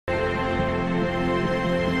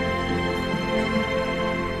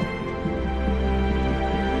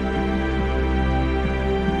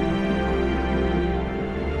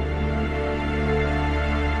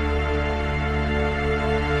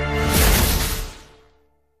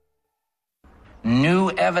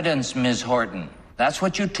evidence, Ms. Horton. That's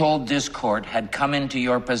what you told this court had come into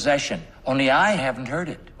your possession. Only I haven't heard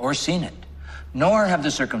it or seen it. Nor have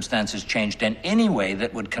the circumstances changed in any way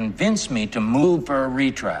that would convince me to move for a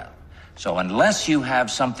retrial. So unless you have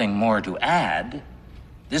something more to add,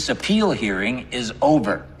 this appeal hearing is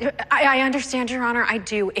over. I understand, Your Honor, I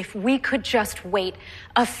do. If we could just wait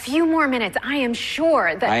a few more minutes, I am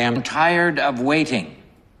sure that... I am tired of waiting.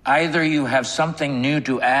 Either you have something new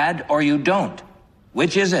to add or you don't.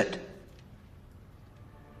 Which is it?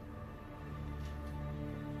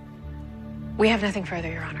 We have nothing further,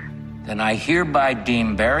 Your Honor. Then I hereby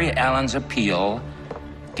deem Barry Allen's appeal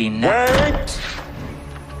denied. Wait!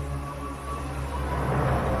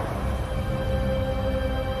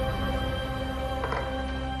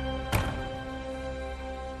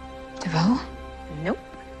 Devoe? Nope,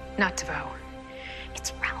 not Devoe.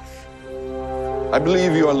 It's Ralph. I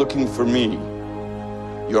believe you are looking for me,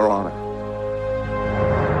 Your Honor.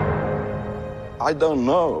 I don't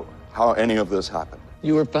know how any of this happened.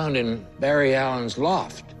 You were found in Barry Allen's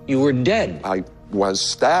loft. You were dead. I was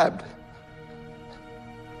stabbed.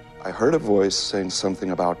 I heard a voice saying something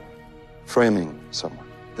about framing someone.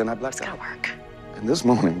 Then I blacked out. It's gonna work. And this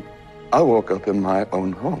morning, I woke up in my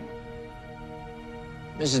own home.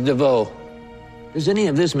 Mrs. Devoe, does any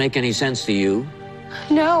of this make any sense to you?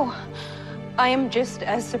 No. I am just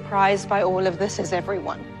as surprised by all of this as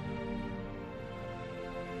everyone.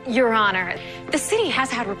 Your Honor, the city has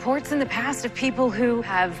had reports in the past of people who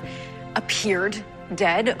have appeared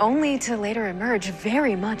dead only to later emerge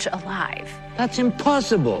very much alive. That's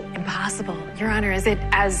impossible. Impossible. Your Honor, is it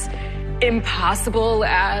as impossible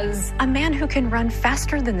as a man who can run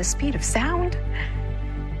faster than the speed of sound?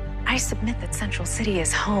 I submit that Central City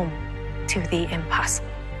is home to the impossible.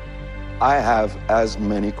 I have as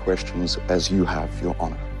many questions as you have, Your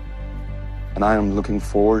Honor. And I am looking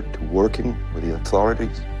forward to working with the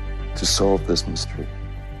authorities to solve this mystery.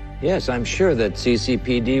 Yes, I'm sure that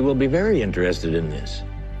CCPD will be very interested in this.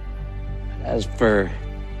 As for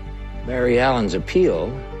Barry Allen's appeal,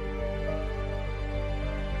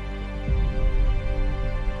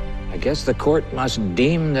 I guess the court must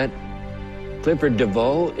deem that Clifford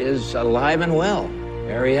Devoe is alive and well.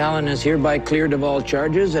 Barry Allen is hereby cleared of all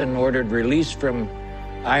charges and ordered release from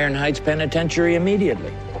Iron Heights Penitentiary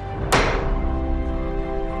immediately.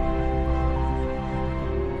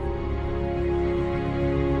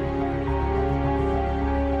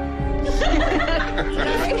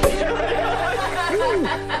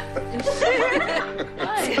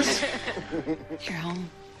 You're home.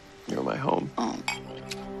 You're my home.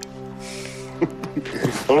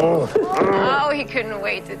 Oh, he couldn't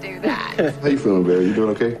wait to do that. How you feeling, Barry? You doing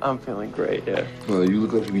okay? I'm feeling great, yeah. Well, you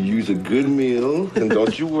look like you could use a good meal. And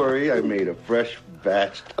don't you worry, I made a fresh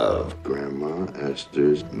batch of Grandma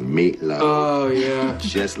Esther's meatloaf. Oh, yeah.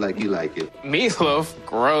 Just like you like it. Meatloaf?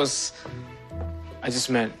 Gross. I just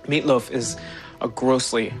meant meatloaf is a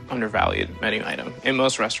grossly undervalued menu item in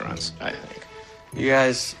most restaurants, I think. You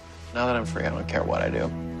guys, now that I'm free, I don't care what I do.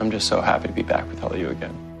 I'm just so happy to be back with all of you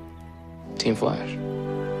again. Team Flash.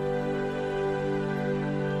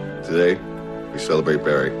 Today, we celebrate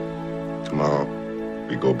Barry. Tomorrow,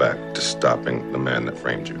 we go back to stopping the man that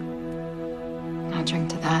framed you. I'll drink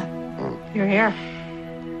to that. You're here.